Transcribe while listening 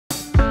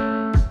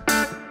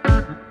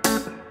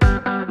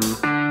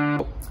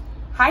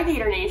Hi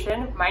Gator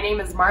Nation, my name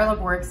is Marla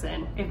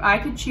Borkson. If I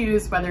could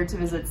choose whether to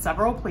visit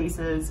several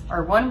places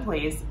or one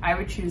place, I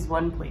would choose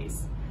one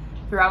place.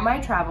 Throughout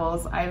my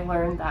travels, I've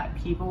learned that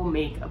people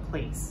make a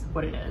place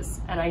what it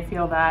is. And I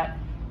feel that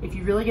if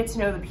you really get to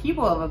know the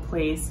people of a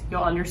place,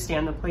 you'll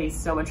understand the place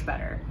so much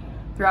better.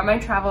 Throughout my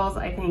travels,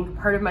 I think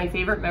part of my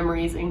favorite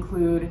memories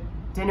include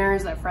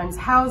dinners at friends'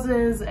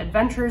 houses,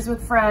 adventures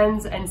with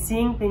friends, and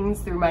seeing things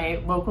through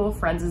my local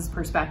friends'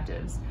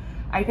 perspectives.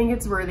 I think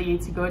it's worthy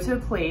to go to a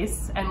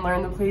place and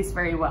learn the place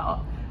very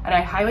well. And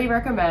I highly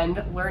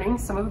recommend learning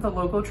some of the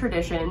local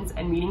traditions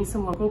and meeting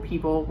some local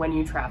people when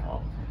you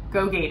travel.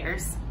 Go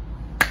Gators!